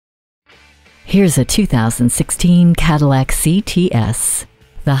Here's a 2016 Cadillac CTS.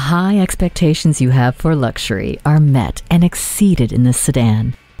 The high expectations you have for luxury are met and exceeded in this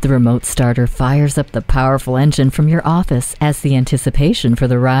sedan. The remote starter fires up the powerful engine from your office as the anticipation for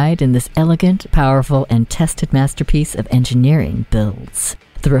the ride in this elegant, powerful, and tested masterpiece of engineering builds.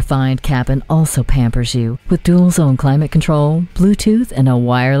 The refined cabin also pampers you with dual-zone climate control, Bluetooth, and a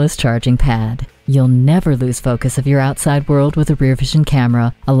wireless charging pad. You'll never lose focus of your outside world with a rear vision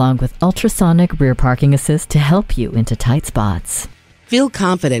camera, along with ultrasonic rear parking assist to help you into tight spots. Feel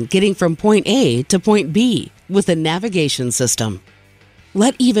confident getting from point A to point B with the navigation system.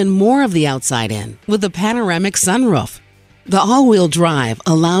 Let even more of the outside in with the panoramic sunroof. The all-wheel drive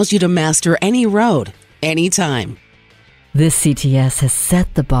allows you to master any road, anytime. This CTS has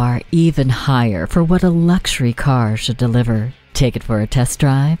set the bar even higher for what a luxury car should deliver. Take it for a test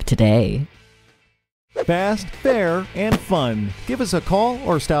drive today. Fast, fair, and fun. Give us a call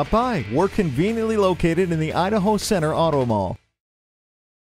or stop by. We're conveniently located in the Idaho Center Auto Mall.